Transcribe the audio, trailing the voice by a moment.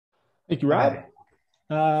Thank you, Rob.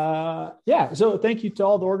 Hi. Yeah, so thank you to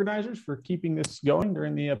all the organizers for keeping this going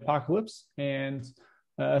during the apocalypse, and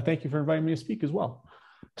thank you for inviting me to speak as well.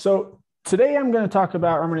 So today I'm going to talk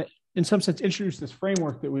about, I'm going to, in some sense, introduce this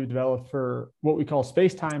framework that we've developed for what we call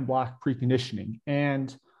space-time block preconditioning.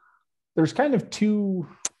 And there's kind of two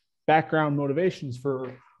background motivations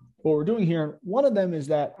for what we're doing here. One of them is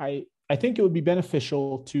that I think it would be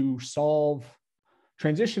beneficial to solve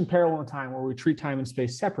transition parallel in time where we treat time and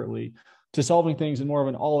space separately to solving things in more of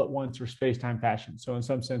an all at once or space-time fashion. So in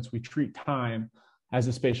some sense, we treat time as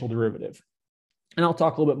a spatial derivative. And I'll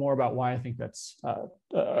talk a little bit more about why I think that's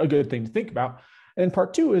a good thing to think about. And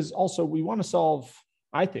part two is also we want to solve,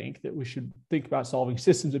 I think that we should think about solving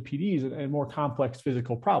systems of PDs and more complex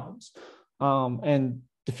physical problems. And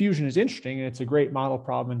diffusion is interesting, and it's a great model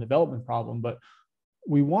problem and development problem, but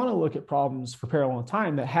we want to look at problems for parallel in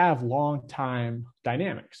time that have long time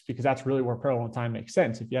dynamics, because that's really where parallel in time makes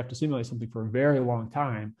sense. If you have to simulate something for a very long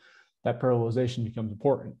time, that parallelization becomes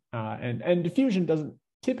important. And diffusion doesn't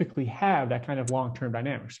typically have that kind of long-term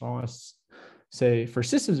dynamics. So I want to say for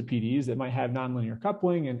systems of PDs that might have nonlinear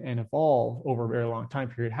coupling and evolve over a very long time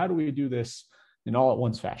period, how do we do this in all at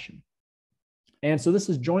once fashion? And so this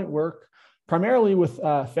is joint work primarily with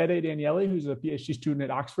Fede Daniele, who's a PhD student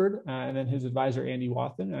at Oxford, and then his advisor, Andy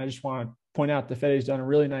Wathen. And I just want to point out that Fede's done a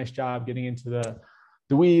really nice job getting into the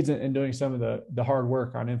weeds and doing some of the hard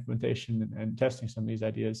work on implementation and testing some of these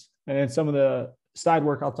ideas. And then some of the side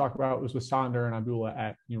work I'll talk about was with Sander and Abdullah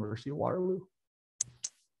at University of Waterloo.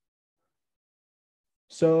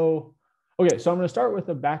 So I'm going to start with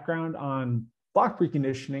a background on block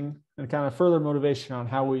preconditioning and kind of further motivation on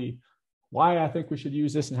why I think we should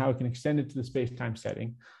use this and how we can extend it to the space-time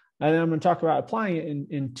setting. And then I'm going to talk about applying it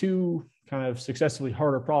in two kind of successively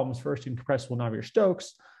harder problems, first incompressible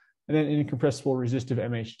Navier-Stokes, and then incompressible resistive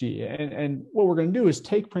MHD. And what we're going to do is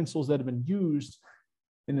take principles that have been used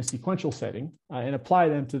in the sequential setting and apply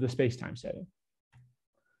them to the space-time setting.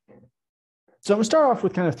 So I'm going to start off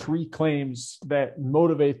with kind of three claims that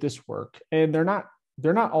motivate this work. And they're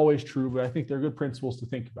not always true, but I think they're good principles to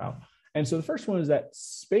think about. And so the first one is that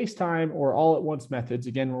space-time or all-at-once methods,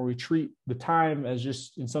 again, where we treat the time as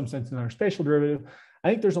just in some sense another spatial derivative, I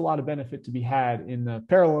think there's a lot of benefit to be had in the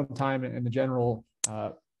parallel in time and the general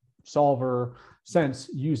solver sense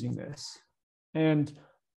using this. And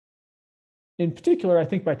in particular, I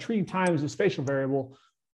think by treating time as a spatial variable,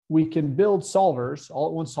 we can build solvers,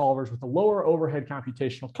 all-at-once solvers, with a lower overhead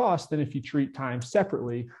computational cost than if you treat time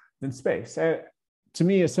separately than space. To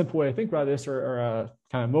me, a simple way to think about this, or a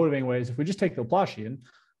kind of motivating way, is if we just take the Laplacian,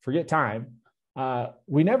 forget time,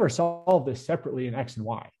 we never solve this separately in X and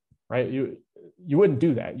Y, right? You wouldn't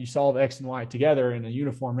do that. You solve X and Y together in a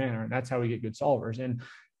uniform manner, and that's how we get good solvers. And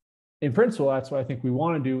in principle, that's what I think we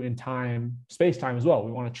want to do in time, space-time as well.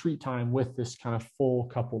 We want to treat time with this kind of full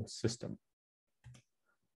coupled system.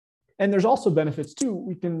 And there's also benefits too.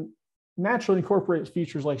 We can naturally incorporate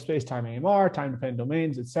features like space-time AMR, time-dependent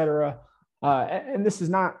domains, et cetera. And this is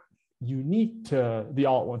not unique to the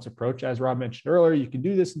all-at-once approach. As Rob mentioned earlier, you can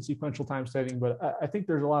do this in sequential time setting, but I think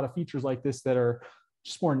there's a lot of features like this that are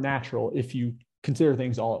just more natural if you consider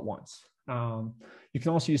things all at once. You can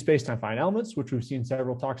also use space-time finite elements, which we've seen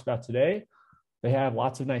several talks about today. They have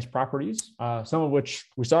lots of nice properties, some of which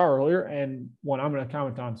we saw earlier, and one I'm going to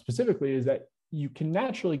comment on specifically is that you can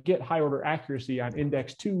naturally get high-order accuracy on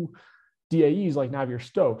index 2 DAEs like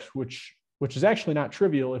Navier-Stokes, which is actually not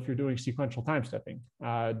trivial if you're doing sequential time stepping.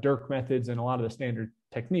 Dirk methods and a lot of the standard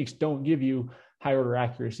techniques don't give you high order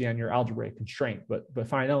accuracy on your algebraic constraint, but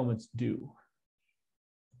finite elements do.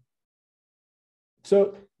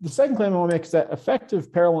 So the second claim I want to make is that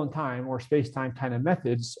effective parallel in time or space-time kind of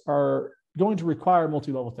methods are going to require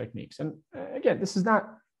multi-level techniques. And again, this is not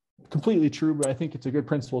completely true, but I think it's a good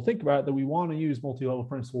principle to think about, that we want to use multi-level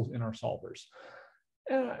principles in our solvers.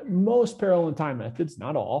 Most parallel in time methods,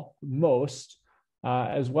 not all, most,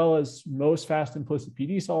 as well as most fast implicit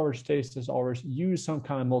PD solvers, stasis solvers, use some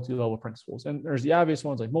kind of multi-level principles. And there's the obvious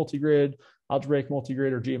ones like multigrid, algebraic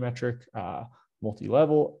multigrid, or geometric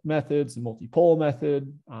multi-level methods, the multi-pole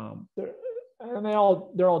method. And they're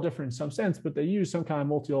all different in some sense, but they use some kind of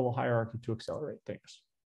multi-level hierarchy to accelerate things.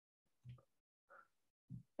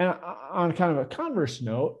 And on kind of a converse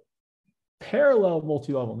note, parallel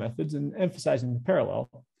multi-level methods, and emphasizing the parallel,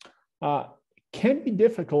 can be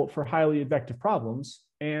difficult for highly advective problems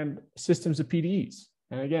and systems of PDEs.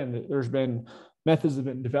 And again, there's been methods that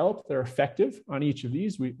have been developed that are effective on each of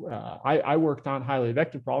these. I worked on highly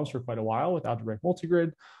advective problems for quite a while with algebraic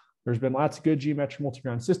multigrid. There's been lots of good geometric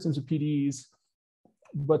multigrid on systems of PDEs,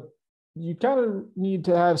 but you kind of need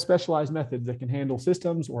to have specialized methods that can handle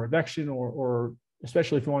systems or advection or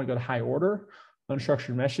especially if you want to go to high order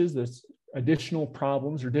unstructured meshes, there's additional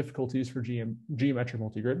problems or difficulties for geometric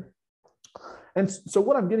multigrid. And so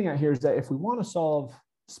what I'm getting at here is that if we want to solve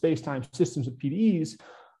space-time systems of PDEs,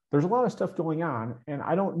 there's a lot of stuff going on. And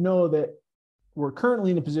I don't know that we're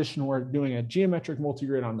currently in a position where doing a geometric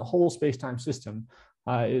multigrid on the whole space-time system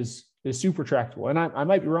is super tractable. And I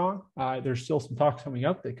might be wrong. There's still some talks coming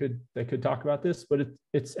up that could talk about this, but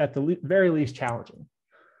it's at the very least challenging.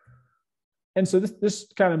 And so this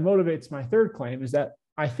kind of motivates my third claim, is that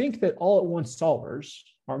I think that all-at-once solvers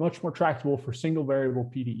are much more tractable for single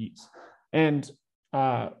variable PDEs. And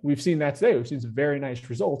we've seen that today. We've seen some very nice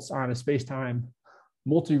results on a space-time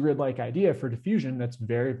multi-grid-like idea for diffusion that's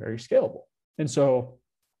very, very scalable. And so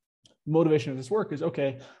motivation of this work is,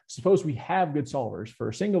 okay, suppose we have good solvers for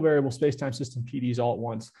a single variable space-time system PDEs all at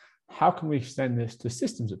once. How can we extend this to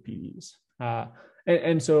systems of PDEs?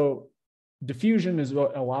 And so diffusion is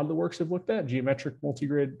what a lot of the works have looked at. Geometric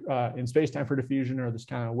multigrid in space-time for diffusion, or this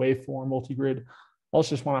kind of waveform multigrid. I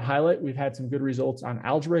also just want to highlight, we've had some good results on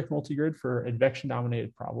algebraic multigrid for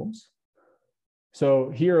advection-dominated problems. So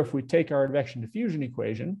here, if we take our advection diffusion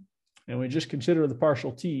equation and we just consider the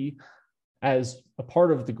partial t as a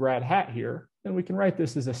part of the grad hat here, then we can write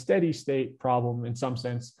this as a steady state problem in some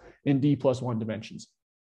sense in d+1 dimensions.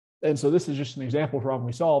 And so this is just an example problem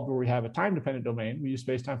we solved where we have a time-dependent domain. We use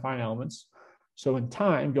space-time finite elements. So in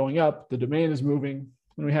time going up, the domain is moving,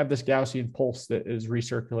 and we have this Gaussian pulse that is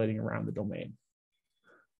recirculating around the domain.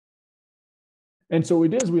 And so what we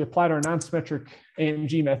did is we applied our non-symmetric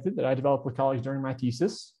AMG method that I developed with colleagues during my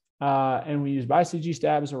thesis. And we used BiCG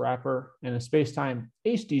stab as a wrapper and a space-time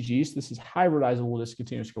HDG. So this is hybridizable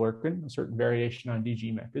discontinuous Galerkin, a certain variation on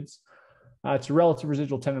DG methods. It's a relative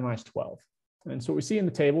residual 10 to the minus 12. And so what we see in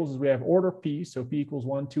the tables is we have order P, so P equals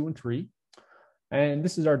 1, 2, and 3. And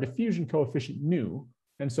this is our diffusion coefficient nu.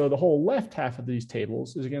 And so the whole left half of these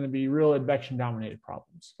tables is going to be real advection-dominated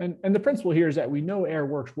problems. And the principle here is that we know air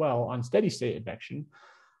works well on steady-state advection.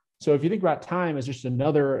 So if you think about time as just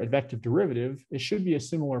another advective derivative, it should be a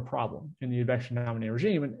similar problem in the advection-dominated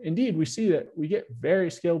regime. And indeed, we see that we get very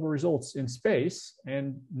scalable results in space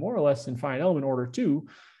and more or less in finite element order 2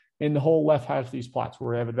 in the whole left half of these plots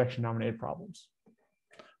where we have advection-dominated problems.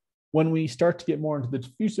 When we start to get more into the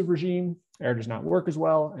diffusive regime, air does not work as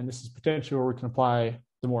well. And this is potentially where we can apply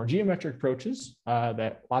the more geometric approaches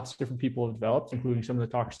that lots of different people have developed, including some of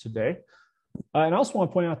the talks today. And I also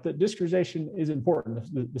want to point out that discretization is important,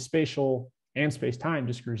 the spatial and space-time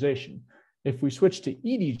discretization. If we switch to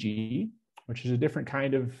EDG, which is a different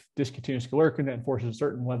kind of discontinuous Galerkin that enforces a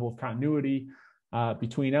certain level of continuity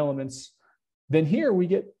between elements, then here we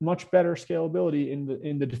get much better scalability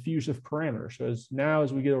in the diffusive parameter. So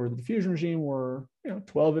as we get over the diffusion regime, we're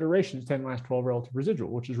 12 iterations, 10 last 12 relative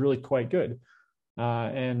residual, which is really quite good.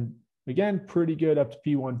 And again, pretty good up to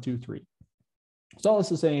P1, 2, 3. So all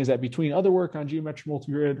this is saying is that between other work on geometric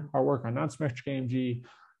multigrid, our work on non-symmetric AMG,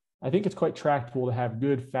 I think it's quite tractable to have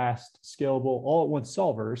good, fast, scalable, all-at-once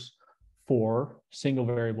solvers for single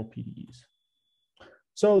variable PDEs.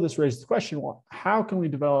 So this raises the question, well, how can we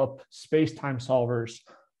develop space-time solvers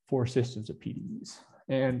for systems of PDEs?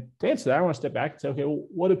 And to answer that, I want to step back and say, okay, well,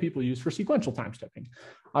 what do people use for sequential time stepping?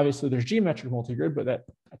 Obviously, there's geometric multigrid, but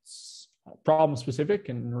that's problem specific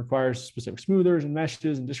and requires specific smoothers and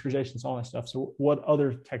meshes and discretizations, all that stuff. So what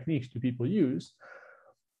other techniques do people use?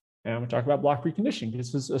 And I'm going to talk about block preconditioning.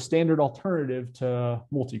 This is a standard alternative to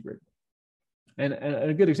multigrid. And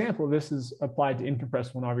a good example of this is applied to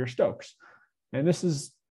incompressible Navier-Stokes. And this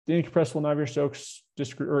is the incompressible Navier-Stokes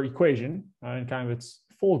equation in kind of its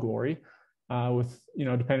full glory with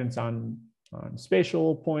dependence on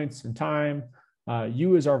spatial points and time.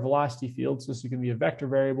 U is our velocity field, so this is going to be a vector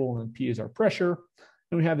variable, and then P is our pressure.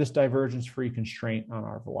 And we have this divergence-free constraint on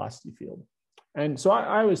our velocity field. And so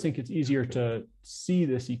I always think it's easier to see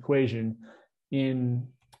this equation in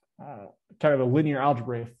kind of a linear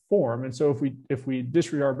algebra form. And so if we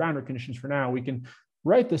disregard boundary conditions for now, we can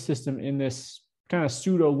write the system in this kind of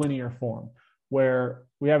pseudo-linear form where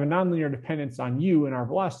we have a nonlinear dependence on U in our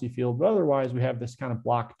velocity field, but otherwise we have this kind of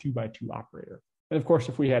block 2x2 operator. And of course,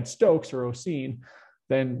 if we had Stokes or Oseen,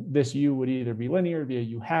 then this U would either be linear via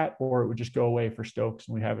U hat, or it would just go away for Stokes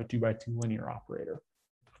and we have a 2x2 linear operator.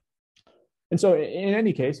 And so in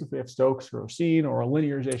any case, if we have Stokes or Oseen or a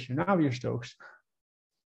linearization of Navier-Stokes,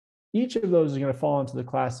 each of those is going to fall into the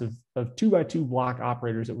class of 2x2 block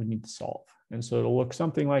operators that we need to solve. And so it'll look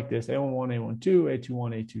something like this: A11, A12,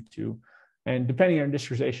 A21, A22. And depending on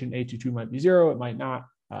discretization, A22 might be 0, it might not,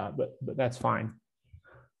 but that's fine.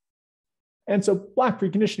 And so block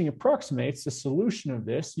preconditioning approximates the solution of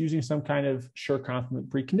this using some kind of sure complement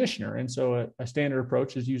preconditioner. And so a standard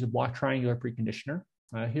approach is use a block triangular preconditioner.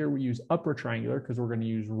 Here we use upper triangular because we're going to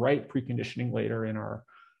use right preconditioning later in our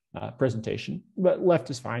presentation, but left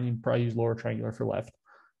is fine. You can probably use lower triangular for left,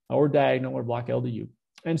 or diagonal or block LDU.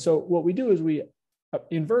 And so what we do is we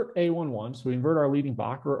invert A11, so we invert our leading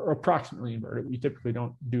block, or approximately invert it. We typically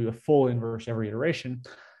don't do the full inverse every iteration.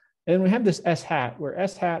 And we have this S hat, where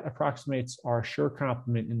S hat approximates our sure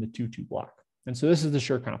complement in the 2-2 block. And so this is the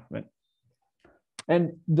sure complement.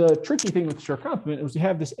 And the tricky thing with sure complement is we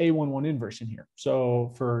have this A11 inverse in here.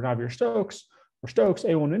 So for Navier-Stokes, or Stokes,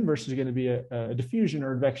 A1 inverse is going to be a diffusion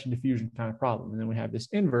or advection diffusion kind of problem. And then we have this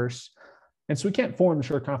inverse. And so we can't form the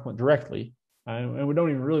sure complement directly. And we don't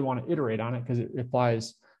even really want to iterate on it because it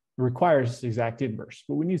requires this exact inverse.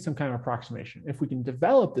 But we need some kind of approximation. If we can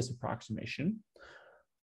develop this approximation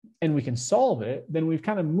and we can solve it, then we've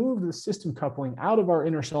kind of moved the system coupling out of our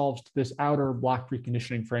inner solves to this outer block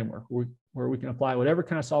preconditioning framework where we can apply whatever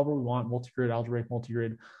kind of solver we want, multigrid, algebraic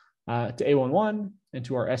multigrid, to A11 and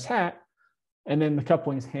to our S hat. And then the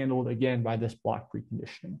coupling is handled again by this block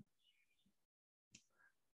preconditioning.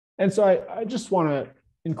 And so I just want to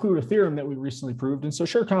include a theorem that we recently proved. And so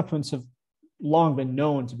sure complements have long been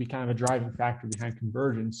known to be kind of a driving factor behind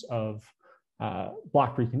convergence of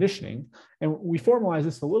block preconditioning. And we formalized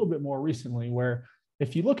this a little bit more recently, where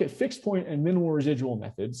if you look at fixed point and minimal residual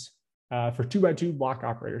methods for 2x2 block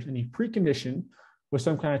operators, and you precondition with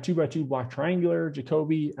some kind of 2x2 block triangular,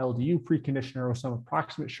 Jacobi, LDU preconditioner with some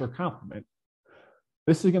approximate sure complement,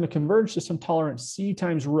 this is going to converge to some tolerance C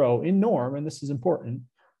times rho in norm, and this is important,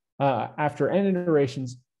 after n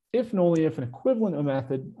iterations, if and only if an equivalent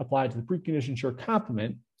method applied to the preconditioned sure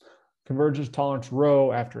complement converges tolerance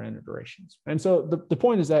rho after n iterations. And so the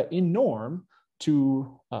point is that in norm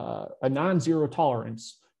to a non-zero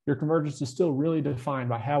tolerance, your convergence is still really defined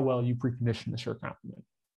by how well you precondition the sure complement.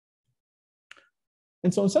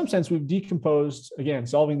 And so in some sense, we've decomposed, again,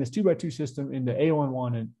 solving this 2x2 system into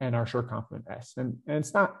A11 and our sure complement S. And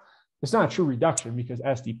it's not a true reduction because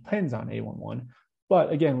S depends on A11.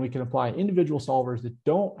 But again, we can apply individual solvers that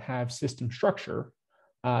don't have system structure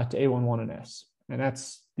to A11 and S. And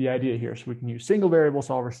that's the idea here. So we can use single variable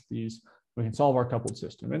solvers to these. We can solve our coupled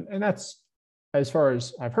system. And that's, as far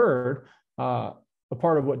as I've heard, a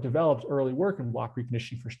part of what developed early work in block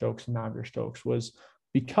preconditioning for Stokes and Navier-Stokes was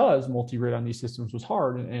because multi-grid on these systems was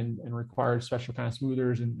hard and required special kind of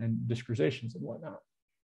smoothers and discretizations and whatnot.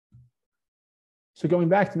 So going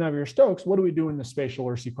back to Navier-Stokes, what do we do in the spatial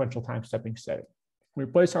or sequential time stepping setting? We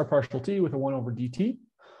replace our partial t with a 1 over dt.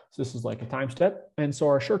 So this is like a time step. And so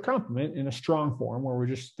our sure complement in a strong form, where we're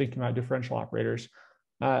just thinking about differential operators,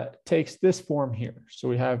 takes this form here. So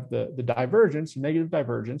we have the divergence, negative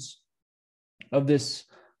divergence of this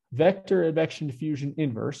vector advection diffusion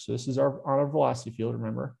inverse. So this is our velocity field,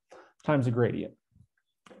 remember, times the gradient.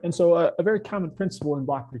 And so a very common principle in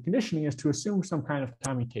block preconditioning is to assume some kind of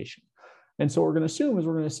commutation. And so what we're going to assume is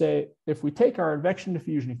we're going to say, if we take our advection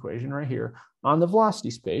diffusion equation right here on the velocity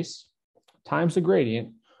space times the gradient,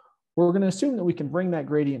 we're going to assume that we can bring that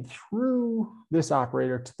gradient through this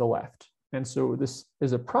operator to the left. And so this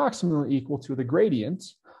is approximately equal to the gradient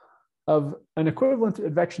of an equivalent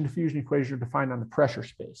advection diffusion equation defined on the pressure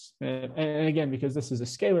space. And again, because this is a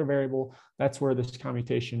scalar variable, that's where this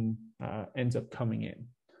commutation ends up coming in.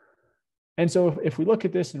 And so if we look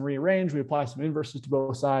at this and rearrange, we apply some inverses to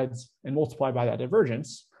both sides and multiply by that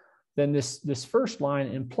divergence, then this first line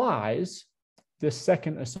implies this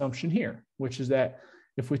second assumption here, which is that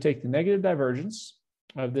if we take the negative divergence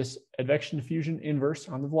of this advection diffusion inverse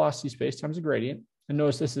on the velocity space times the gradient, and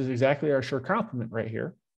notice this is exactly our sure complement right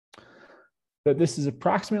here, that this is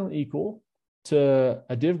approximately equal to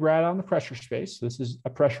a div grad on the pressure space. So this is a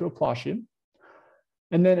pressure Laplacian.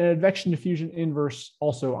 And then an advection diffusion inverse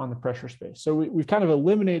also on the pressure space. So we've kind of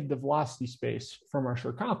eliminated the velocity space from our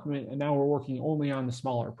sure complement, and now we're working only on the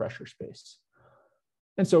smaller pressure space.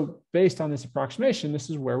 And so based on this approximation, this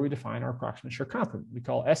is where we define our approximate sure complement. We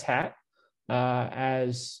call S hat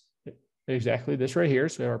as exactly this right here.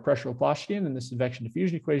 So we have our pressure Laplacian and this advection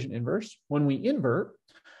diffusion equation inverse. When we invert,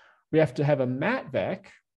 we have to have a mat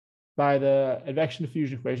vec by the advection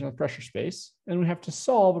diffusion equation on the pressure space, and we have to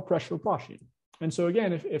solve a pressure Laplacian. And so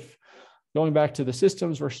again, if going back to the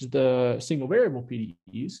systems versus the single variable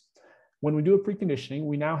PDEs, when we do a preconditioning,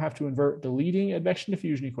 we now have to invert the leading advection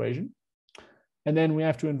diffusion equation, and then we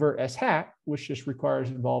have to invert S hat, which just requires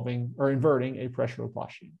inverting a pressure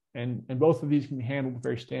Laplacian. And both of these can be handled with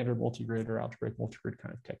very standard multigrid or algebraic multigrid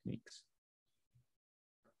kind of techniques.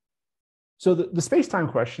 So the space-time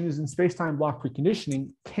question is, in space-time block preconditioning,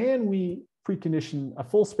 can we precondition a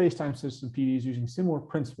full space-time system PDEs using similar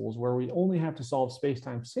principles where we only have to solve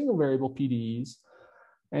space-time single variable PDEs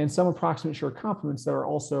and some approximate short complements that are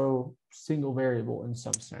also single variable in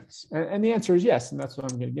some sense? And the answer is yes, and that's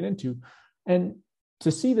what I'm going to get into. And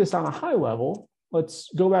to see this on a high level, let's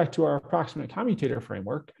go back to our approximate commutator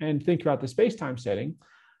framework and think about the space-time setting.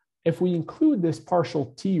 If we include this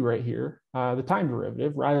partial t right here, the time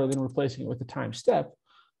derivative, rather than replacing it with the time step,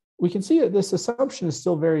 we can see that this assumption is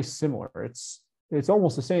still very similar. It's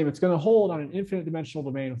almost the same. It's going to hold on an infinite dimensional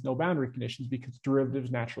domain with no boundary conditions because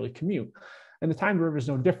derivatives naturally commute. And the time derivative is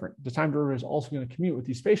no different. The time derivative is also going to commute with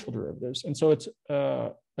these spatial derivatives. And so it's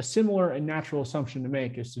a similar and natural assumption to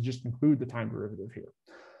make is to just include the time derivative here.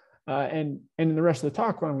 And in the rest of the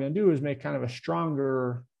talk, what I'm going to do is make kind of a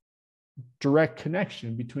stronger direct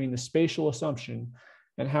connection between the spatial assumption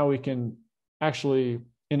and how we can actually,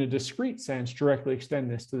 in a discrete sense, directly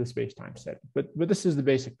extend this to the space-time setting. But this is the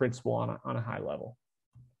basic principle on a high level.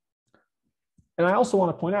 And I also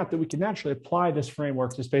want to point out that we can naturally apply this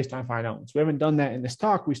framework to space-time finite elements. We haven't done that in this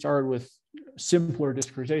talk. We started with simpler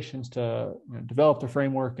discretizations to develop the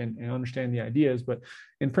framework and understand the ideas. But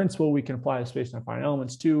in principle, we can apply to space-time finite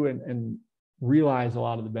elements too and realize a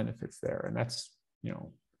lot of the benefits there. And that's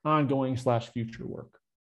ongoing / future work.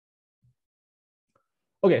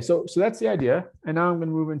 Okay, so that's the idea. And now I'm going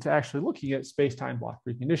to move into actually looking at space-time block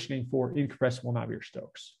preconditioning for incompressible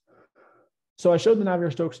Navier-Stokes. So I showed the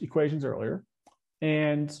Navier-Stokes equations earlier.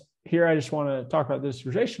 And here I just want to talk about the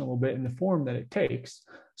discretization a little bit in the form that it takes.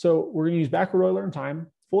 So we're going to use backward Euler and time,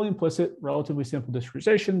 fully implicit, relatively simple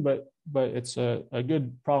discretization, but it's a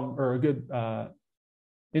good problem or a good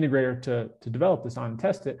integrator to develop this on and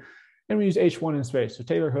test it. And we use H1 in space. So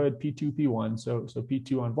Taylor-Hood, P2, P1. So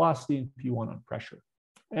P2 on velocity and P1 on pressure.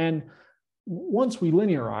 And once we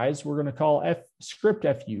linearize, we're going to call script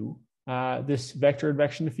FU this vector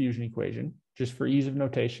advection diffusion equation, just for ease of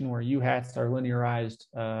notation, where U hats are linearized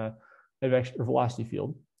advection or velocity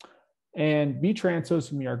field. And B transpose is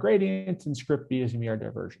going to be our gradient, and script B is going to be our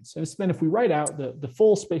divergence. And then if we write out the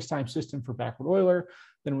full space-time system for backward Euler,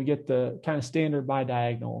 then we get the kind of standard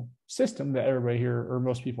bidiagonal system that everybody here, or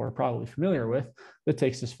most people are probably familiar with, that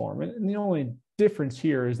takes this form. And the only difference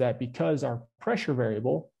here is that because our pressure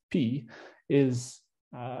variable, P, is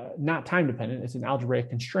not time dependent, it's an algebraic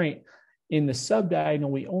constraint, in the subdiagonal,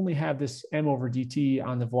 we only have this m over dt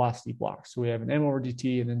on the velocity block. So we have an m over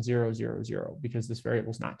dt and then 0, 0, 0, because this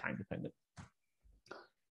variable is not time dependent.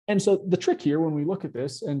 And so the trick here, when we look at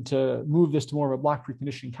this and to move this to more of a block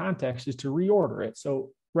preconditioning context, is to reorder it.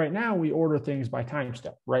 So right now we order things by time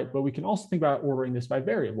step, right? But we can also think about ordering this by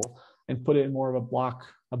variable and put it in more of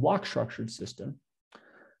a block structured system.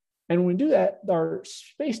 And when we do that, our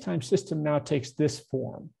space-time system now takes this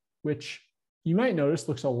form, which you might notice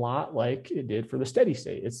looks a lot like it did for the steady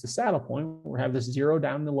state. It's the saddle point. We have this 0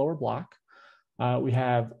 down in the lower block. We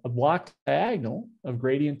have a block diagonal of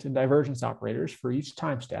gradient and divergence operators for each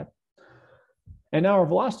time step. And now our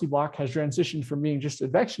velocity block has transitioned from being just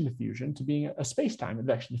advection diffusion to being a space-time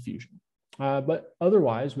advection diffusion. But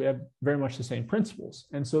otherwise, we have very much the same principles.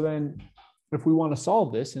 And so then if we want to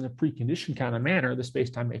solve this in a preconditioned kind of manner, the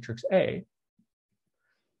space-time matrix A,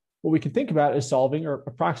 what we can think about is solving or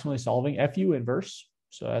approximately solving FU inverse.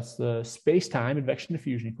 So that's the space-time advection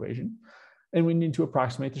diffusion equation. And we need to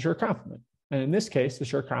approximate the Schur complement. And in this case, the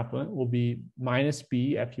Schur complement will be minus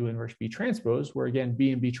B FU inverse B transpose, where again,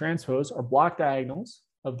 B and B transpose are block diagonals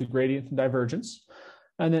of the gradient and divergence.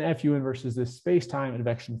 And then FU inverse is this space-time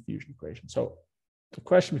advection diffusion equation. So the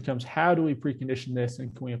question becomes, how do we precondition this,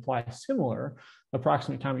 and can we apply similar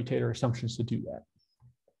approximate commutator assumptions to do that?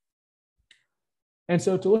 And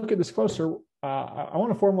so to look at this closer, I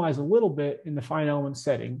want to formalize a little bit in the finite element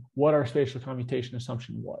setting what our spatial commutation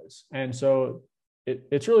assumption was. And so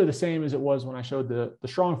it's really the same as it was when I showed the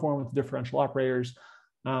strong form with the differential operators,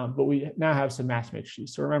 but we now have some mass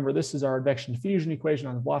matrices. So remember, this is our advection diffusion equation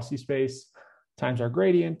on the velocity space times our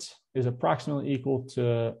gradient is approximately equal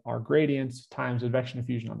to our gradient times advection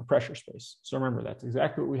diffusion on the pressure space. So remember, that's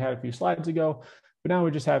exactly what we had a few slides ago. But now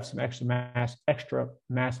we just have some extra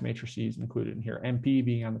mass matrices included in here, MP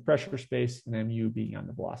being on the pressure space and MU being on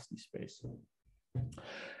the velocity space.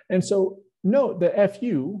 And so note that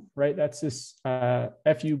FU, right, that's this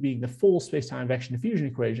FU being the full space-time advection diffusion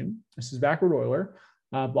equation. This is backward Euler,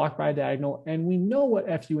 block by diagonal, and we know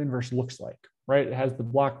what FU inverse looks like, right? It has the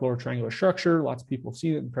block lower triangular structure. Lots of people have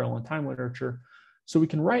seen it in parallel time literature. So we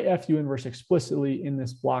can write FU inverse explicitly in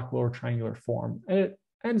this block lower triangular form. And it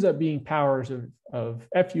ends up being powers of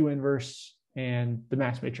FU inverse and the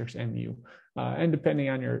mass matrix MU, and depending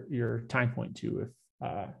on your time point too,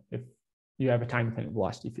 if you have a time dependent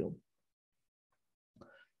velocity field.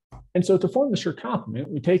 And so to form the Schur complement,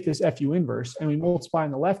 we take this FU inverse and we multiply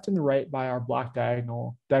on the left and the right by our block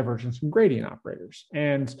diagonal divergence and gradient operators.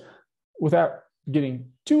 And without getting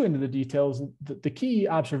too into the details, the key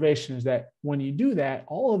observation is that when you do that,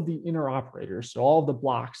 all of the inner operators, so all of the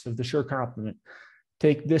blocks of the Schur complement,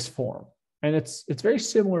 take this form. And it's very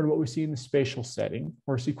similar to what we see in the spatial setting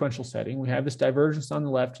or sequential setting. We have this divergence on the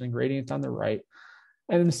left and a gradient on the right.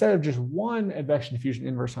 And instead of just one advection diffusion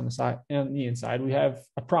inverse on the side and the inside, we have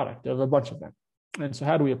a product of a bunch of them. And so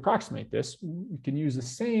how do we approximate this? We can use the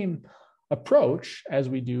same approach as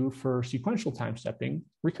we do for sequential time stepping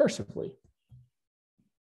recursively.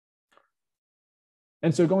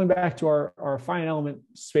 And so going back to our finite element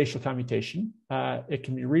spatial commutation, it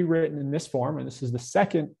can be rewritten in this form. And this is the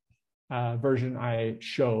second version I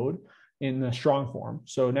showed in the strong form.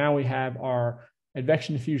 So now we have our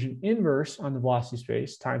advection diffusion inverse on the velocity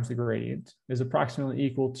space times the gradient is approximately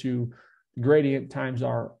equal to the gradient times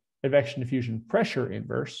our advection diffusion pressure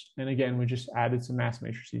inverse. And again, we just added some mass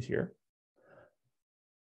matrices here.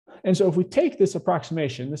 And so if we take this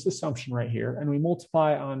approximation, this assumption right here, and we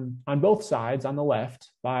multiply on both sides on the left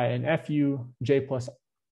by an FU J plus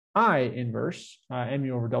I inverse,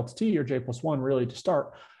 mu over delta T or J plus 1 really to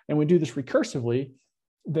start, and we do this recursively,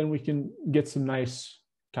 then we can get some nice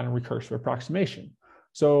kind of recursive approximation.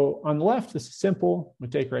 So on the left, this is simple. We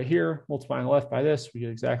take right here, multiply on the left by this, we get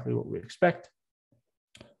exactly what we expect.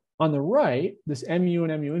 On the right, this mu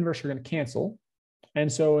and mu inverse are going to cancel. And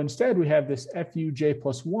so instead we have this FU J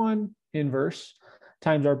plus 1 inverse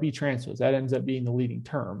times our B transpose. That ends up being the leading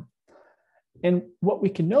term. And what we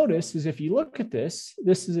can notice is if you look at this,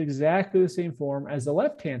 this is exactly the same form as the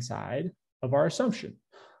left-hand side of our assumption.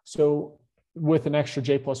 So with an extra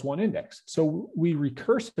J plus 1 index. So we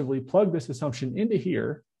recursively plug this assumption into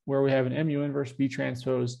here where we have an mu inverse B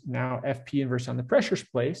transpose, now FP inverse on the pressure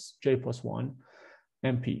space, J plus 1,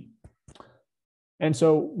 MP. And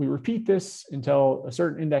so we repeat this until a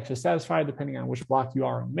certain index is satisfied, depending on which block you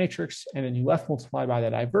are in the matrix. And then you left multiply by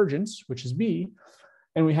that divergence, which is B.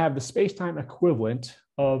 And we have the space-time equivalent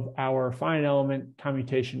of our finite element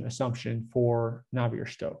commutation assumption for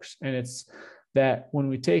Navier-Stokes. And it's that when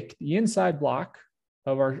we take the inside block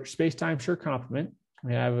of our space-time Schur complement,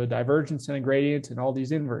 we have a divergence and a gradient and all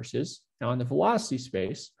these inverses. Now on the velocity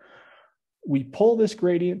space, we pull this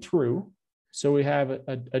gradient through. So we have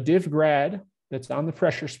a div grad that's on the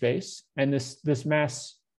pressure space, and this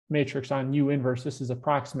mass matrix on U inverse, this is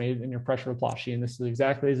approximated in your pressure Laplacian. This is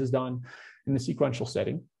exactly as is done in the sequential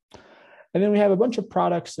setting. And then we have a bunch of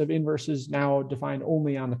products of inverses now defined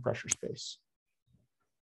only on the pressure space.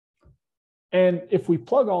 And if we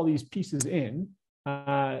plug all these pieces in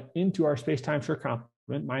into our space-time Schur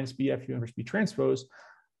complement minus BFU inverse B transpose,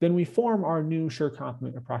 then we form our new Schur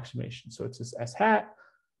complement approximation. So it's this S hat.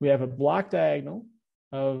 We have a block diagonal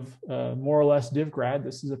of more or less div grad.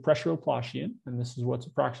 This is a pressure Laplacian, and this is what's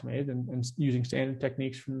approximated and using standard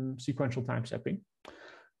techniques from sequential time stepping.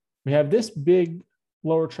 We have this big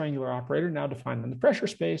lower triangular operator now defined on the pressure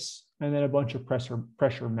space, and then a bunch of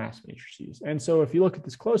pressure mass matrices. And so if you look at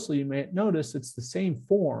this closely, you may notice it's the same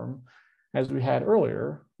form as we had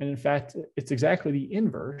earlier. And in fact, it's exactly the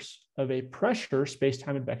inverse of a pressure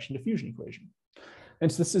space-time advection diffusion equation.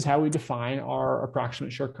 And so this is how we define our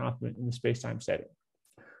approximate Schur complement in the space-time setting.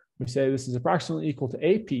 We say this is approximately equal to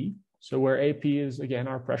AP. So where AP is, again,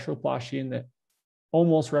 our pressure Laplacian that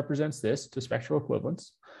almost represents this to spectral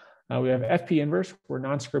equivalence. We have FP inverse, where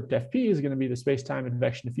non-script FP is going to be the space-time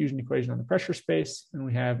advection diffusion equation on the pressure space. And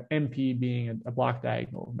we have MP being a block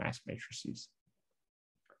diagonal of mass matrices.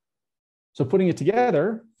 So putting it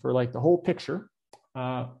together for like the whole picture,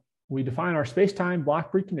 we define our space-time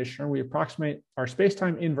block preconditioner. We approximate our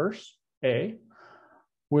space-time inverse, A,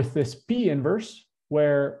 with this P inverse,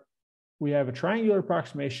 where we have a triangular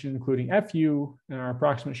approximation, including FU and our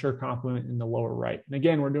approximate Schur complement in the lower right. And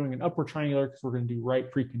again, we're doing an upward triangular because we're going to do right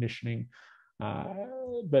preconditioning,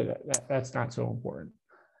 but that's not so important.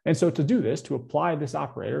 And so to do this, to apply this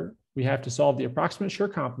operator, we have to solve the approximate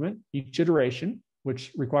Schur complement, each iteration,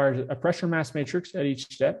 which requires a pressure mass matrix at each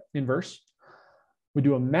step, inverse. We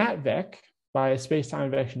do a MATVEC by a space-time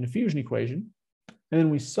advection diffusion equation, and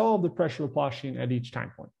then we solve the pressure Laplacian at each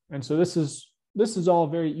time point. And so this is all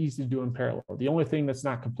very easy to do in parallel. The only thing that's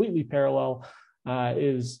not completely parallel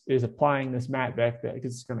is applying this MATVEC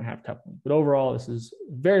because it's going to have coupling. But overall, this is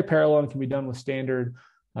very parallel and can be done with standard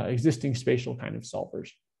existing spatial kind of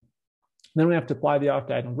solvers. Then we have to apply the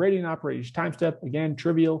off-diagonal gradient operator each time step. Again,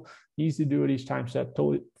 trivial, easy to do at each time step,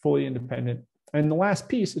 totally fully independent. And the last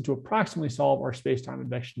piece is to approximately solve our space-time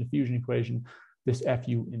advection diffusion equation, this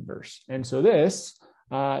FU inverse. And so this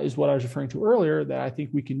is what I was referring to earlier, that I think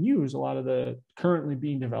we can use a lot of the currently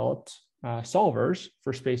being developed solvers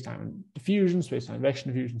for space-time diffusion, space-time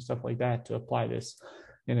convection diffusion, stuff like that to apply this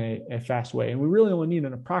in a fast way. And we really only need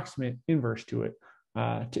an approximate inverse to it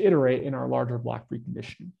to iterate in our larger block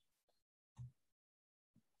preconditioning.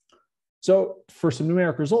 So for some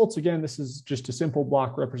numeric results, again, this is just a simple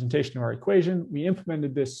block representation of our equation. We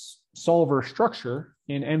implemented this solver structure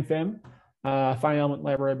in MFEM, finite element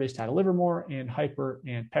library-based data Livermore, and Hyper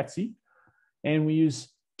and PETSI. And we use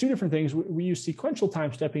two different things. We use sequential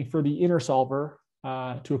time stepping for the inner solver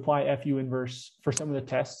to apply FU inverse for some of the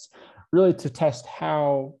tests, really to test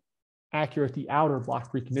how accurate the outer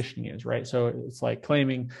block preconditioning is, right? So it's like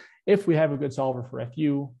claiming if we have a good solver for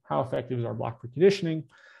FU, how effective is our block preconditioning?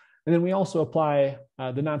 And then we also apply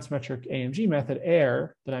the non-symmetric AMG method,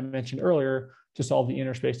 AIR, that I mentioned earlier, to solve the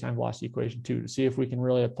inner space-time velocity equation too, to see if we can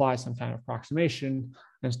really apply some kind of approximation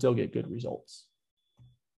and still get good results.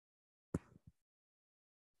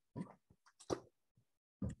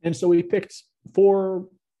 And so we picked 4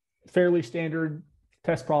 fairly standard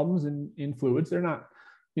test problems in fluids. They're not,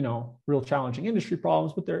 real challenging industry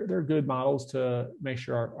problems, but they're good models to make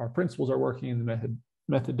sure our principles are working and the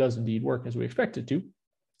method does indeed work as we expect it to.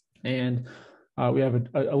 And we have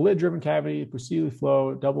a lid-driven cavity, Pusili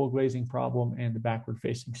flow, double glazing problem, and the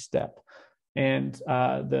backward-facing step. And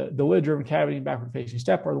the lid-driven cavity and backward-facing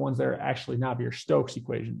step are the ones that are actually Navier-Stokes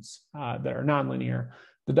equations that are nonlinear.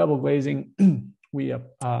 The double glazing, we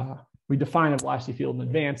define a velocity field in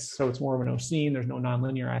advance, so it's more of an Oseen. There's no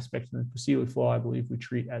nonlinear aspect. And the Pusili flow, I believe, we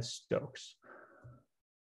treat as Stokes.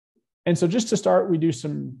 And so just to start, we do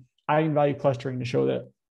some eigenvalue clustering to show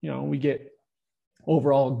that we get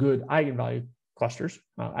overall good eigenvalue clusters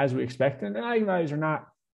as we expect. And eigenvalues are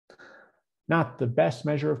not the best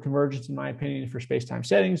measure of convergence, in my opinion, for space-time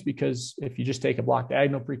settings, because if you just take a block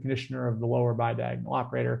diagonal preconditioner of the lower bidiagonal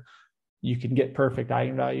operator, you can get perfect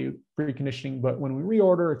eigenvalue preconditioning. But when we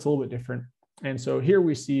reorder, it's a little bit different. And so here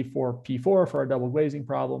we see for P4 for our double glazing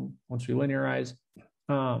problem, once we linearize,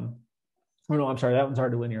 oh no, I'm sorry, that one's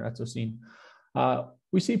already linear, that's Oseen.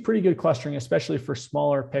 We see pretty good clustering, especially for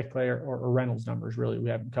smaller Peclet or Reynolds numbers, really. We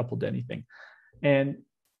haven't coupled anything. And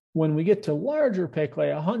when we get to larger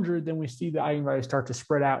Peclet, 100, then we see the eigenvalues start to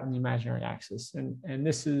spread out in the imaginary axis. And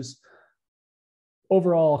this is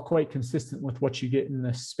overall quite consistent with what you get in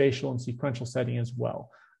the spatial and sequential setting as well.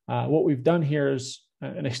 What we've done here is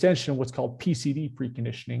an extension of what's called PCD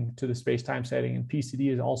preconditioning to the space-time setting. And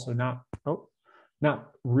PCD is also not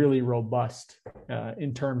really robust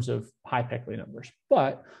in terms of high Peclet numbers.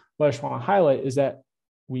 But what I just want to highlight is that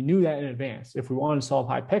we knew that in advance. If we wanted to solve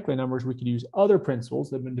high Peclet numbers, we could use other principles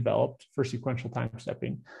that have been developed for sequential time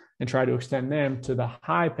stepping and try to extend them to the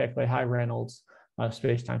high Peclet, high Reynolds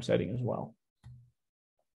space-time setting as well.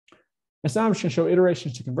 And so now I'm just going to show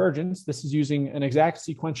iterations to convergence. This is using an exact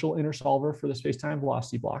sequential inner solver for the space-time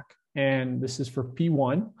velocity block. And this is for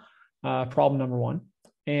P1, problem number 1.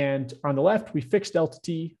 And on the left, we fix delta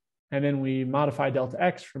t, and then we modify delta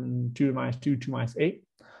x from 2 to minus 2 to minus 8.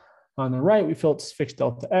 On the right, we fix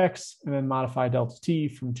delta x, and then modify delta t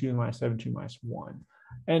from 2 to minus 7 to minus 1.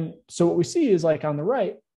 And so what we see is, like on the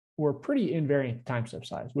right, we're pretty invariant time step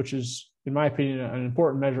size, which is, in my opinion, an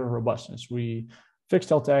important measure of robustness. We fix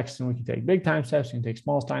delta x, and we can take big time steps, we can take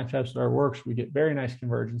small time steps, that works. We get very nice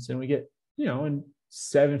convergence, and we get, in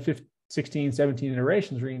 7, 15, 16, 17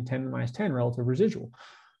 iterations, we're getting 10 to the minus 10 relative residual.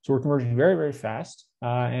 So we're converging very, very fast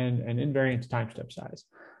and invariant to time step size.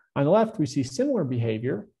 On the left, we see similar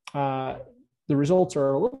behavior. The results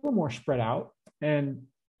are a little more spread out. And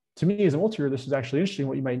to me, as a multi-year, this is actually interesting.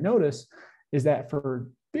 What you might notice is that for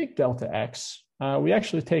big delta x, we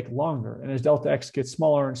actually take longer. And as delta x gets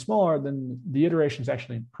smaller and smaller, then the iterations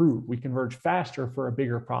actually improve. We converge faster for a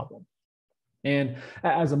bigger problem. And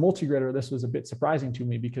as a multi-grider, this was a bit surprising to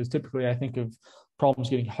me, because typically I think of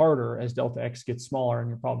problems getting harder as delta x gets smaller and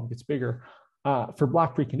your problem gets bigger. For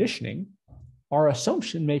block preconditioning, our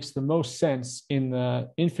assumption makes the most sense in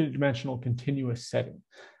the infinite dimensional continuous setting.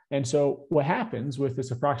 And so what happens with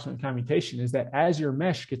this approximate commutation is that as your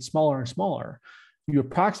mesh gets smaller and smaller, you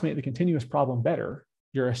approximate the continuous problem better,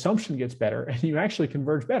 your assumption gets better, and you actually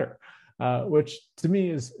converge better. Which to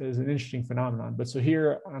me is an interesting phenomenon. But so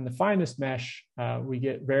here on the finest mesh, we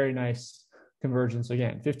get very nice convergence.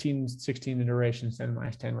 Again, 15, 16 iterations, 10 to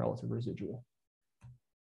minus 10 relative residual.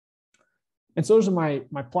 And so those are my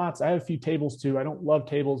plots. I have a few tables too. I don't love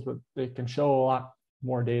tables, but they can show a lot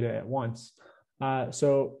more data at once.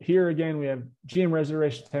 So here again, we have GM res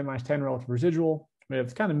iteration 10 minus 10 relative residual. We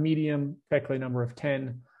have kind of medium Peclet number of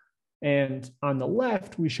 10. And on the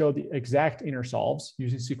left, we show the exact inner solves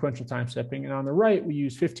using sequential time stepping. And on the right, we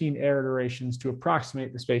use 15 air iterations to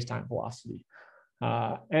approximate the space-time velocity.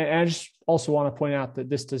 And I just also want to point out that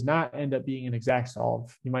this does not end up being an exact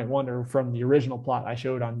solve. You might wonder from the original plot I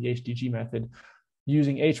showed on the HDG method,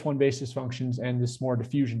 using H1 basis functions and this more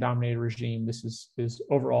diffusion dominated regime, this is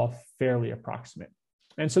overall fairly approximate.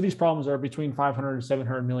 And so these problems are between 500 and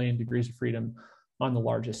 700 million degrees of freedom on the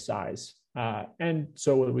largest size. And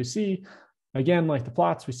so what we see, again, like the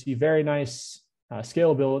plots, we see very nice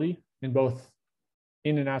scalability in both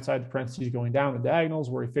in and outside the parentheses going down the diagonals,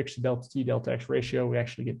 where we fix the delta T, delta X ratio, we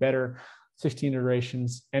actually get better, 16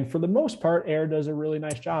 iterations. And for the most part, air does a really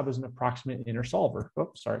nice job as an approximate inner solver.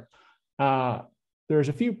 Oops, sorry. There's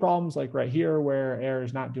a few problems like right here where air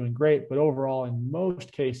is not doing great, but overall, in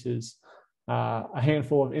most cases, a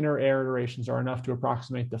handful of inner air iterations are enough to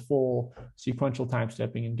approximate the full sequential time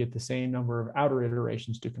stepping and get the same number of outer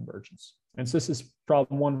iterations to convergence. And so this is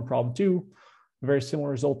problem 1 and problem 2. Very similar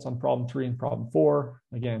results on problem 3 and problem 4.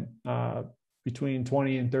 Again, between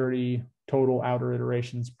 20 and 30 total outer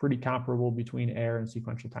iterations, pretty comparable between air and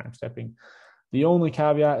sequential time stepping. The only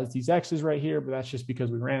caveat is these X's right here, but that's just because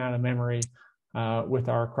we ran out of memory with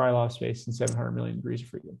our Krylov space and 700 million degrees of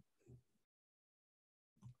freedom.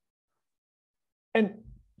 And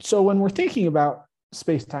so when we're thinking about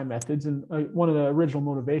space-time methods, and one of the original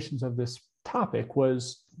motivations of this topic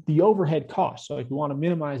was the overhead cost. So like we want to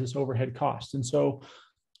minimize this overhead cost. And so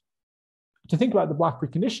to think about the block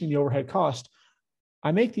preconditioning, the overhead cost,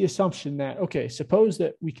 I make the assumption that, okay, suppose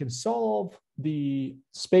that we can solve the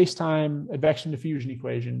space-time advection diffusion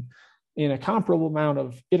equation in a comparable amount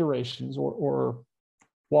of iterations or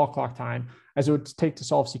wall clock time as it would take to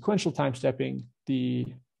solve sequential time stepping the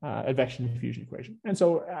advection diffusion equation. And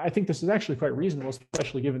so I think this is actually quite reasonable,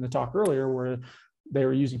 especially given the talk earlier where they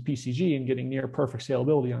were using PCG and getting near perfect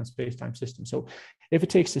scalability on a space-time system. So if it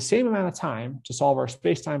takes the same amount of time to solve our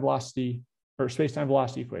space-time velocity or space-time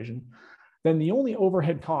velocity equation, then the only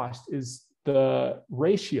overhead cost is the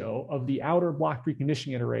ratio of the outer block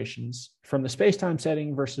preconditioning iterations from the space-time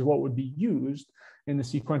setting versus what would be used in the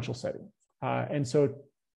sequential setting. And so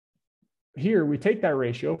here we take that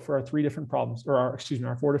ratio for our 3 different problems, or our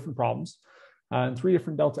 4 different problems, and 3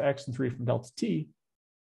 different delta X and 3 different delta T.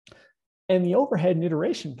 And the overhead and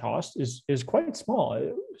iteration cost is quite small.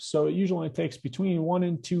 So it usually takes between 1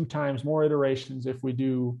 and 2 times more iterations if we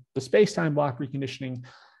do the space-time block preconditioning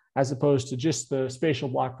as opposed to just the spatial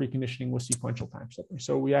block preconditioning with sequential time stepping.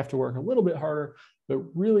 So we have to work a little bit harder, but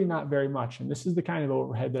really not very much. And this is the kind of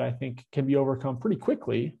overhead that I think can be overcome pretty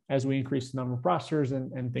quickly as we increase the number of processors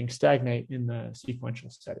and things stagnate in the sequential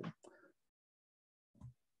setting.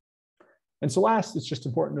 And so last, it's just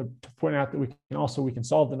important to point out that we can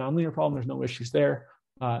solve the nonlinear problem. There's no issues there.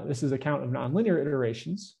 This is a count of nonlinear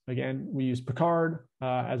iterations. Again, we use Picard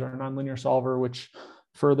as our nonlinear solver, which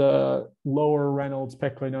for the lower Reynolds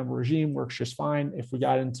Peclet number regime works just fine. If we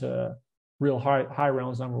got into real high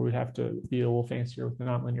Reynolds number, we'd have to be a little fancier with the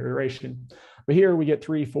nonlinear iteration. But here we get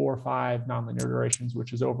 3, 4, 5 nonlinear iterations,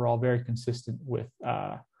 which is overall very consistent with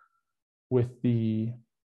the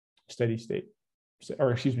steady state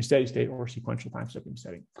or sequential time stepping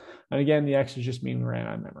setting. And again, the X is just mean we ran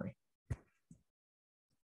out of memory.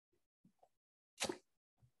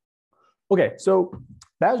 Okay, so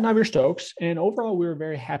that was Navier-Stokes, and overall we were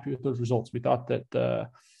very happy with those results. We thought that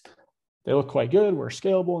they look quite good. We're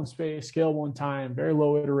scalable in space, scalable in time, very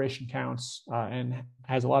low iteration counts, and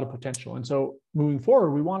has a lot of potential. And so moving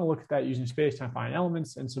forward, we want to look at that using space-time finite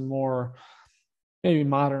elements and some more maybe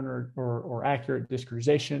modern or accurate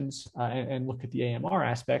discretizations and look at the AMR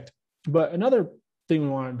aspect. But another thing we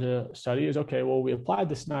wanted to study is, okay, well, we applied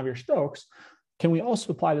this Navier-Stokes. Can we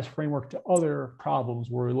also apply this framework to other problems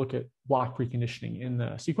where we look at block preconditioning in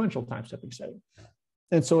the sequential time stepping setting?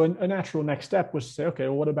 And so a natural next step was to say, okay,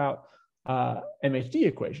 well, what about MHD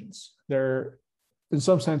equations? They're in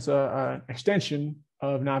some sense an extension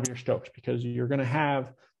of Navier-Stokes because you're going to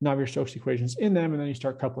have Navier-Stokes equations in them, and then you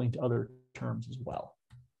start coupling to other terms as well.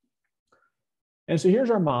 And so here's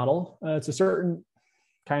our model. It's a certain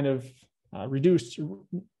kind of reduced,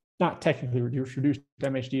 not technically reduced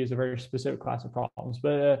MHD is a very specific class of problems,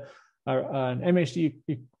 but an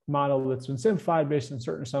MHD model that's been simplified based on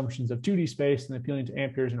certain assumptions of 2D space and appealing to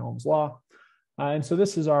Ampere's and Ohm's law. And so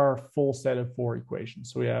this is our full set of 4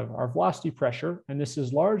 equations. So we have our velocity pressure, and this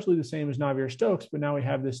is largely the same as Navier-Stokes, but now we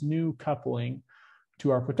have this new coupling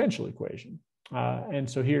to our potential equation. And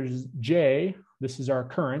so here's J, this is our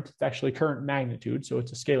current, it's actually current magnitude, so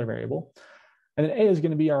it's a scalar variable. And then A is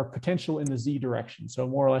going to be our potential in the Z direction, so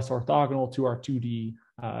more or less orthogonal to our 2D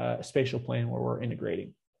spatial plane where we're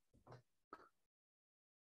integrating.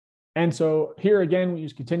 And so here again, we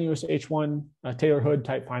use continuous H1 Taylor-Hood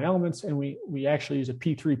type fine elements, and we actually use a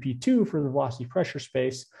P3, P2 for the velocity pressure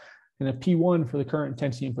space, and a P1 for the current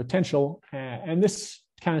intensity and potential. And this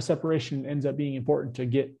kind of separation ends up being important to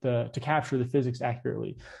get to capture the physics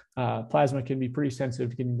accurately. Plasma can be pretty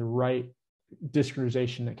sensitive to getting the right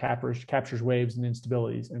discretization that captures waves and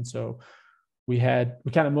instabilities. And so we kind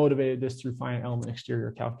of motivated this through finite element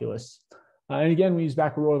exterior calculus. And again, we use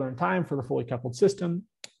backward Euler time for the fully coupled system.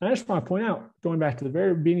 And I just want to point out, going back to the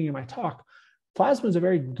very beginning of my talk, plasma is a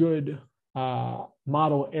very good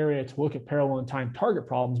model area to look at parallel in time target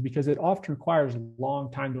problems because it often requires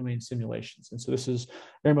long time domain simulations. And so this is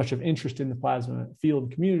very much of interest in the plasma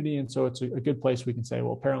field community. And so it's a good place we can say,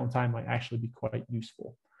 well, parallel in time might actually be quite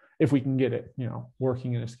useful if we can get it,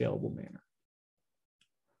 working in a scalable manner.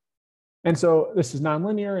 And so this is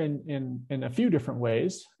nonlinear in a few different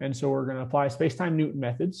ways. And so we're going to apply space-time Newton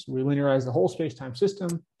methods. We linearize the whole space-time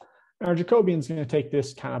system. And our Jacobian is going to take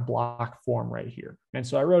this kind of block form right here. And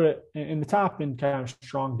so I wrote it in the top in kind of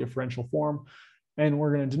strong differential form. And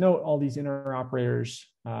we're going to denote all these inner operators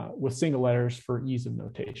with single letters for ease of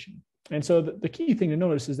notation. And so the key thing to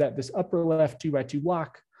notice is that this upper left 2x2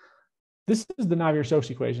 block, this is the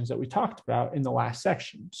Navier-Stokes equations that we talked about in the last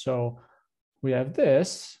section. So we have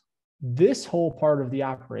this whole part of the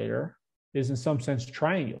operator is in some sense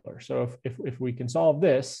triangular. So if we can solve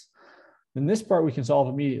this, then this part we can solve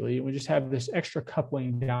immediately. And we just have this extra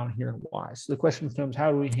coupling down here in Y. So the question becomes, how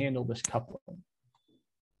do we handle this coupling?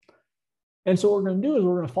 And so what we're going to do is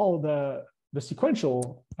we're going to follow the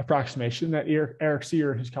sequential approximation that Eric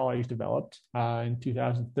Sear and his colleagues developed in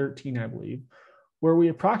 2013, I believe, where we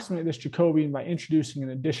approximate this Jacobian by introducing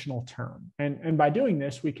an additional term. And by doing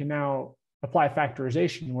this, we can now apply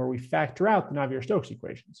factorization where we factor out the Navier-Stokes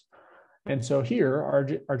equations. And so here,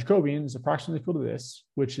 our Jacobian is approximately equal to this,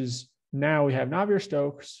 which is now we have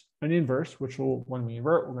Navier-Stokes, an inverse, which will, when we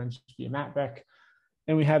invert, will then just be a Matbeck.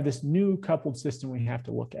 And we have this new coupled system we have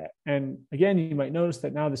to look at. And again, you might notice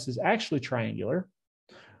that now this is actually triangular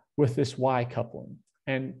with this Y coupling.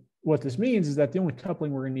 And what this means is that the only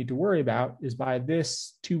coupling we're going to need to worry about is by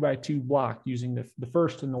this 2x2 block using the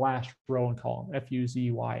first and the last row and column, F, U,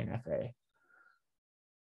 Z, Y, and FA.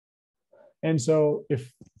 And so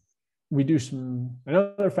if we do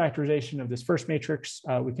another factorization of this first matrix,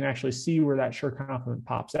 we can actually see where that Schur complement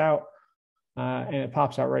pops out. And it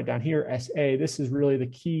pops out right down here, SA. This is really the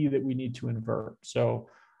key that we need to invert. So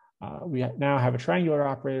we now have a triangular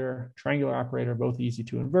operator, both easy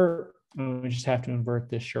to invert. And we just have to invert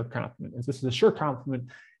this Schur complement. And this is a Schur complement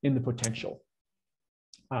in the potential.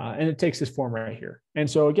 And it takes this form right here. And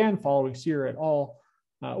so again, following Sear et al.,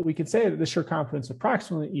 we can say that the Schur complement is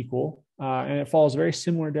approximately equal, and it follows a very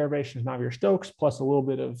similar derivation as Navier-Stokes, plus a little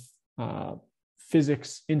bit of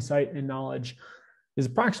physics, insight, and knowledge, is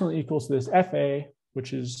approximately equal to this FA,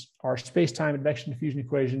 which is our space-time advection diffusion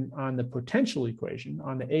equation on the potential equation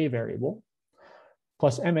on the A variable,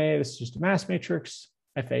 plus MA, this is just a mass matrix,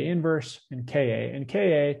 FA inverse, and KA. And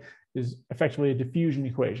KA is effectively a diffusion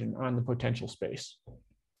equation on the potential space.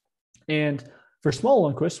 And for small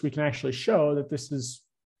Lundquist, we can actually show that this is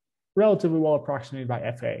relatively well approximated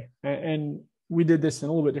by FA. And we did this in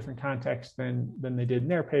a little bit different context than they did in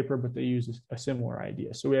their paper, but they use a similar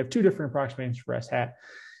idea. So we have two different approximations for S hat,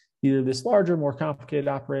 either this larger, more complicated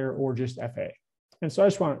operator or just FA. And so I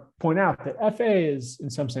just want to point out that FA is in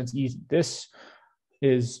some sense easy. This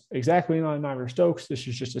is exactly in line with Navier-Stokes. This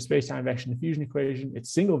is just a space-time advection diffusion equation.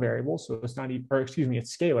 It's single variable, so it's not even,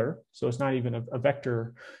 it's scalar, so it's not even a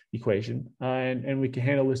vector equation. And we can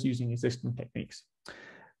handle this using existing techniques.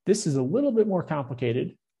 This is a little bit more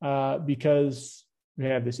complicated because we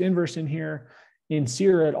have this inverse in here. In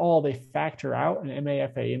Sear et al., they factor out an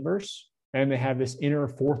MAFA inverse, and they have this inner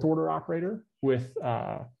fourth order operator with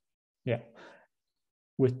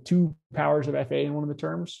two powers of FA in one of the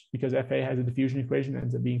terms, because FA has a diffusion equation that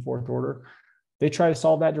ends up being fourth order. They try to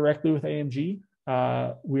solve that directly with AMG.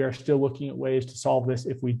 We are still looking at ways to solve this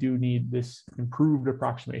if we do need this improved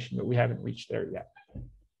approximation, but we haven't reached there yet.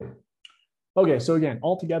 Okay, so again,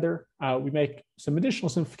 altogether, we make some additional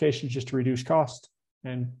simplifications just to reduce cost.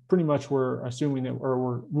 And pretty much we're assuming that, or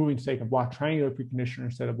we're moving to take a block triangular preconditioner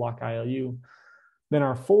instead of block ILU. Then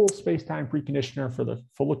our full space-time preconditioner for the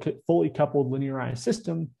fully coupled linearized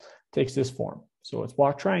system takes this form. So it's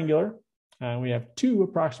block triangular, and we have two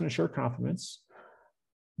approximate Schur complements.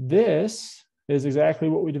 This is exactly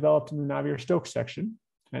what we developed in the Navier-Stokes section,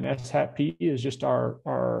 and S hat P is just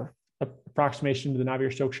our approximation to the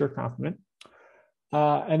Navier-Stokes Schur complement.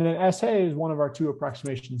 And then SA is one of our two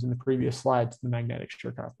approximations in the previous slide to the magnetic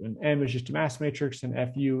Schur complement. M is just a mass matrix, and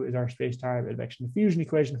FU is our space-time advection diffusion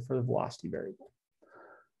equation for the velocity variable.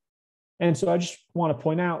 And so I just want to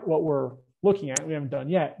point out what we're looking at. We haven't done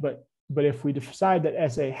yet, but if we decide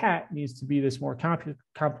that SA hat needs to be this more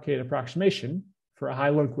complicated approximation for a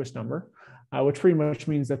high Lundquist number, which pretty much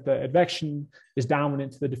means that the advection is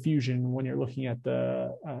dominant to the diffusion when you're looking at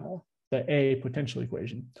the A potential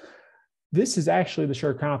equation. This is actually the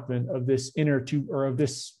Schur complement of this of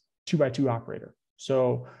this 2x2 operator.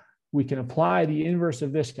 So we can apply the inverse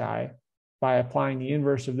of this guy by applying the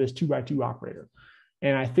inverse of this 2x2 operator.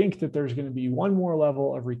 And I think that there's going to be one more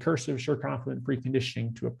level of recursive Schur complement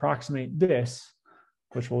preconditioning to approximate this,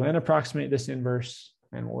 which will then approximate this inverse,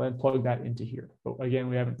 and we'll then plug that into here. But again,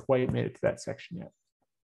 we haven't quite made it to that section yet.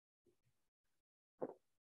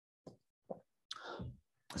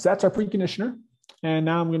 So that's our preconditioner. And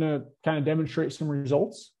now I'm going to kind of demonstrate some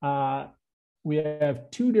results. We have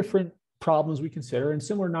two different problems we consider, and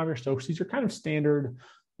similar to Navier-Stokes, these are kind of standard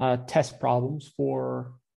test problems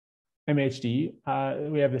for MHD.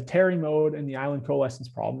 We have the Terry mode and the island coalescence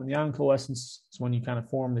problem. And the island coalescence is when you kind of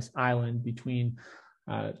form this island between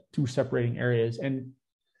two separating areas. And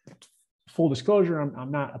full disclosure,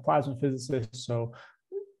 I'm not a plasma physicist, so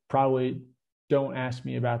probably don't ask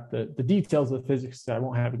me about the details of the physics. I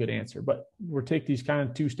won't have a good answer. But we'll take these kind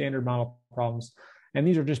of two standard model problems, and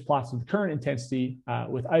these are just plots of the current intensity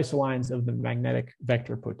with isolines of the magnetic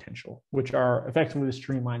vector potential, which are effectively the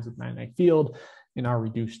streamlines of the magnetic field in our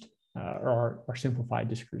reduced or our simplified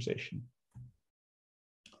discretization.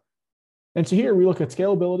 And so here we look at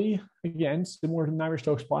scalability, again, similar to the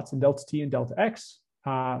Navier-Stokes plots in delta T and delta X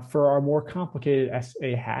for our more complicated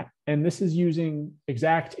SA hat. And this is using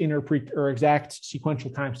exact exact sequential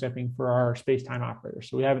time stepping for our space-time operator.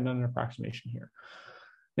 So we haven't done an approximation here.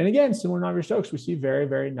 And again, similar to Navier-Stokes, we see very,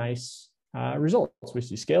 very nice results. We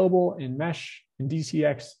see scalable in mesh, in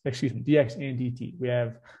DX and DT. We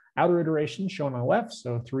have outer iterations shown on the left,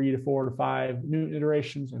 so 3 to 4 to 5 Newton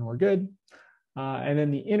iterations, and we're good. And then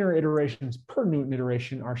the inner iterations per Newton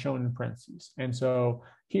iteration are shown in parentheses. And so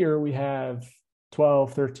here we have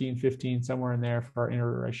 12, 13, 15, somewhere in there for our inner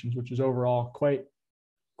iterations, which is overall quite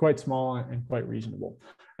small and quite reasonable.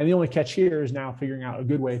 And the only catch here is now figuring out a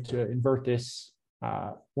good way to invert this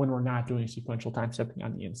when we're not doing sequential time stepping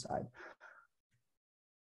on the inside.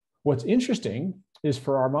 What's interesting is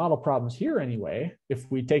for our model problems here anyway, if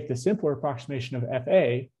we take the simpler approximation of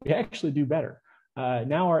FA, we actually do better.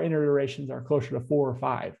 Now our inner iterations are closer to 4 or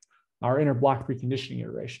 5, our inner block preconditioning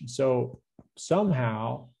iteration. So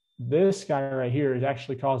somehow this guy right here is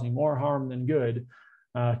actually causing more harm than good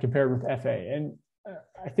compared with FA. And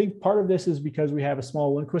I think part of this is because we have a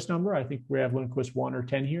small Lundquist number. I think we have Lundquist 1 or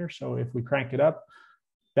 10 here. So if we crank it up,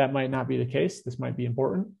 that might not be the case. This might be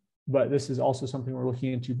important. But this is also something we're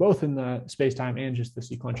looking into both in the space-time and just the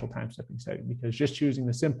sequential time stepping setting, because just choosing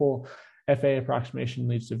the simple FA approximation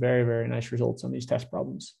leads to very, very nice results on these test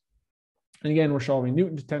problems. And again, we're solving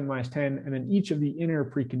Newton to 10 to minus 10, and then each of the inner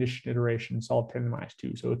preconditioned iterations solve 10 to minus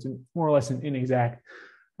 2. So it's more or less an inexact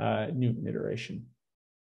Newton iteration.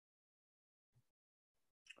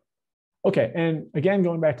 Okay, and again,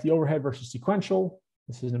 going back to the overhead versus sequential,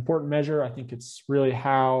 this is an important measure. I think it's really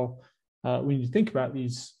how we need to think about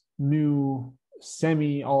these new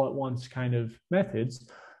semi all at once kind of methods.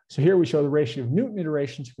 So here we show the ratio of Newton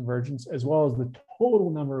iterations to convergence, as well as the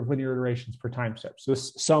total number of linear iterations per time step. So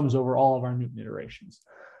this sums over all of our Newton iterations.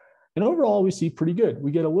 And overall, we see pretty good.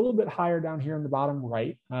 We get a little bit higher down here in the bottom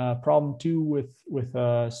right. Problem 2 with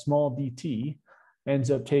a small dt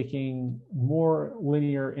ends up taking more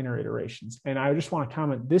linear inner iterations. And I just want to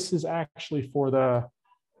comment, this is actually for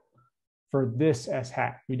this S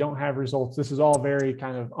hat. We don't have results. This is all very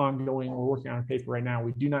kind of ongoing. We're working on a paper right now.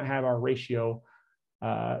 We do not have our ratio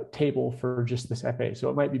table for just this FA, so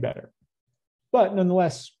it might be better. But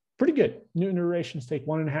nonetheless, pretty good. Newton iterations take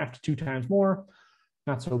 1.5 to 2 times more.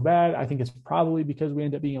 Not so bad. I think it's probably because we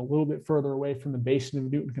end up being a little bit further away from the basin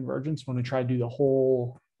of Newton convergence when we try to do the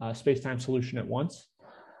whole space-time solution at once.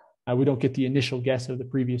 We don't get the initial guess of the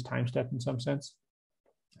previous time step in some sense.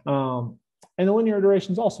 And the linear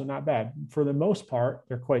iterations also not bad. For the most part,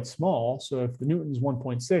 they're quite small. So if the Newton is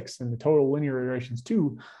 1.6 and the total linear iterations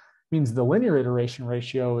 2, means the linear iteration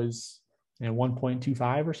ratio is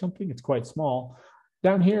 1.25 or something. It's quite small.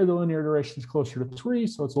 Down here, the linear iteration is closer to 3,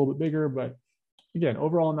 so it's a little bit bigger. But again,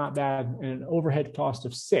 overall not bad. And an overhead cost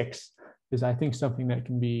of 6 is, I think, something that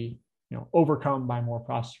can be overcome by more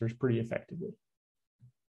processors pretty effectively.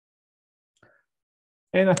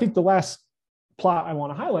 And I think the last plot I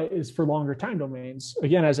want to highlight is for longer time domains.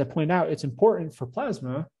 Again, as I pointed out, it's important for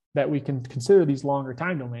plasma that we can consider these longer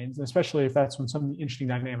time domains, especially if that's when some interesting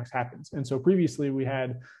dynamics happens. And so previously we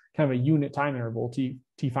had kind of a unit time interval, t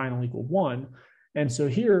final equal 1. And so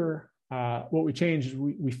here what we changed is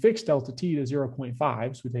we fixed delta t to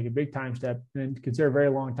 0.5. So we take a big time step and consider very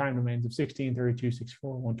long time domains of 16, 32,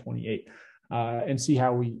 64, 128, and see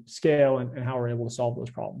how we scale and how we're able to solve those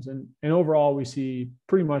problems. And overall, we see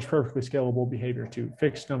pretty much perfectly scalable behavior to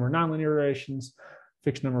fixed number of nonlinear iterations,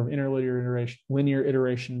 fixed number of linear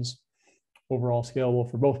iterations, overall scalable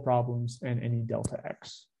for both problems and any delta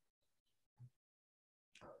x.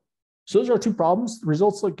 So those are our two problems. The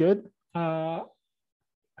results look good.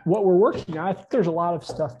 What we're working on, I think there's a lot of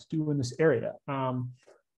stuff to do in this area.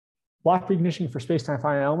 Block preconditioning for space-time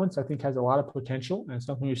finite elements, I think, has a lot of potential, and it's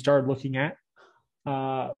something we started looking at.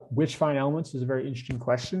 Which finite elements is a very interesting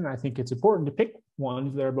question. I think it's important to pick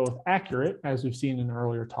ones that are both accurate, as we've seen in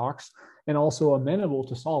earlier talks, and also amenable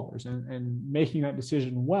to solvers. And making that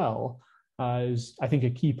decision well is, I think, a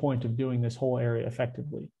key point of doing this whole area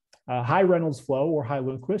effectively. High Reynolds flow or high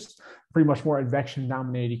Lundquist, pretty much more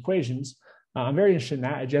advection-dominated equations. I'm very interested in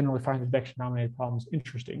that. I generally find advection-dominated problems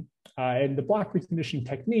interesting. And the block preconditioning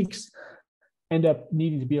techniques end up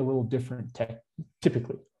needing to be a little different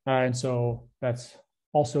typically. And so that's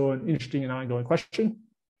also an interesting and ongoing question.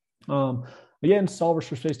 Again, solvers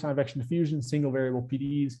for space-time advection diffusion, single variable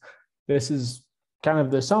PDEs. This is kind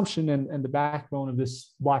of the assumption and the backbone of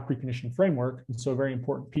this block preconditioning framework. And so a very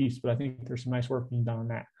important piece, but I think there's some nice work being done on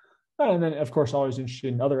that. And then, of course, always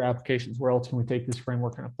interested in other applications. Where else can we take this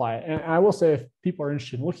framework and apply it? And I will say, if people are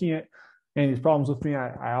interested in looking at any of these problems with me,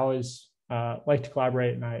 I always like to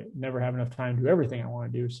collaborate, and I never have enough time to do everything I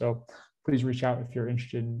want to do. So please reach out if you're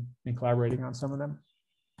interested in collaborating on some of them.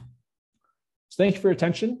 So thank you for your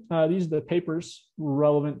attention. These are the papers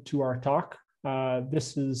relevant to our talk.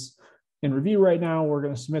 This is in review right now. We're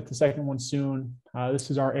going to submit the second one soon. This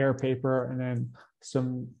is our air paper, and then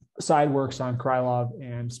some side works on Krylov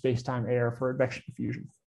and space-time air for advection diffusion.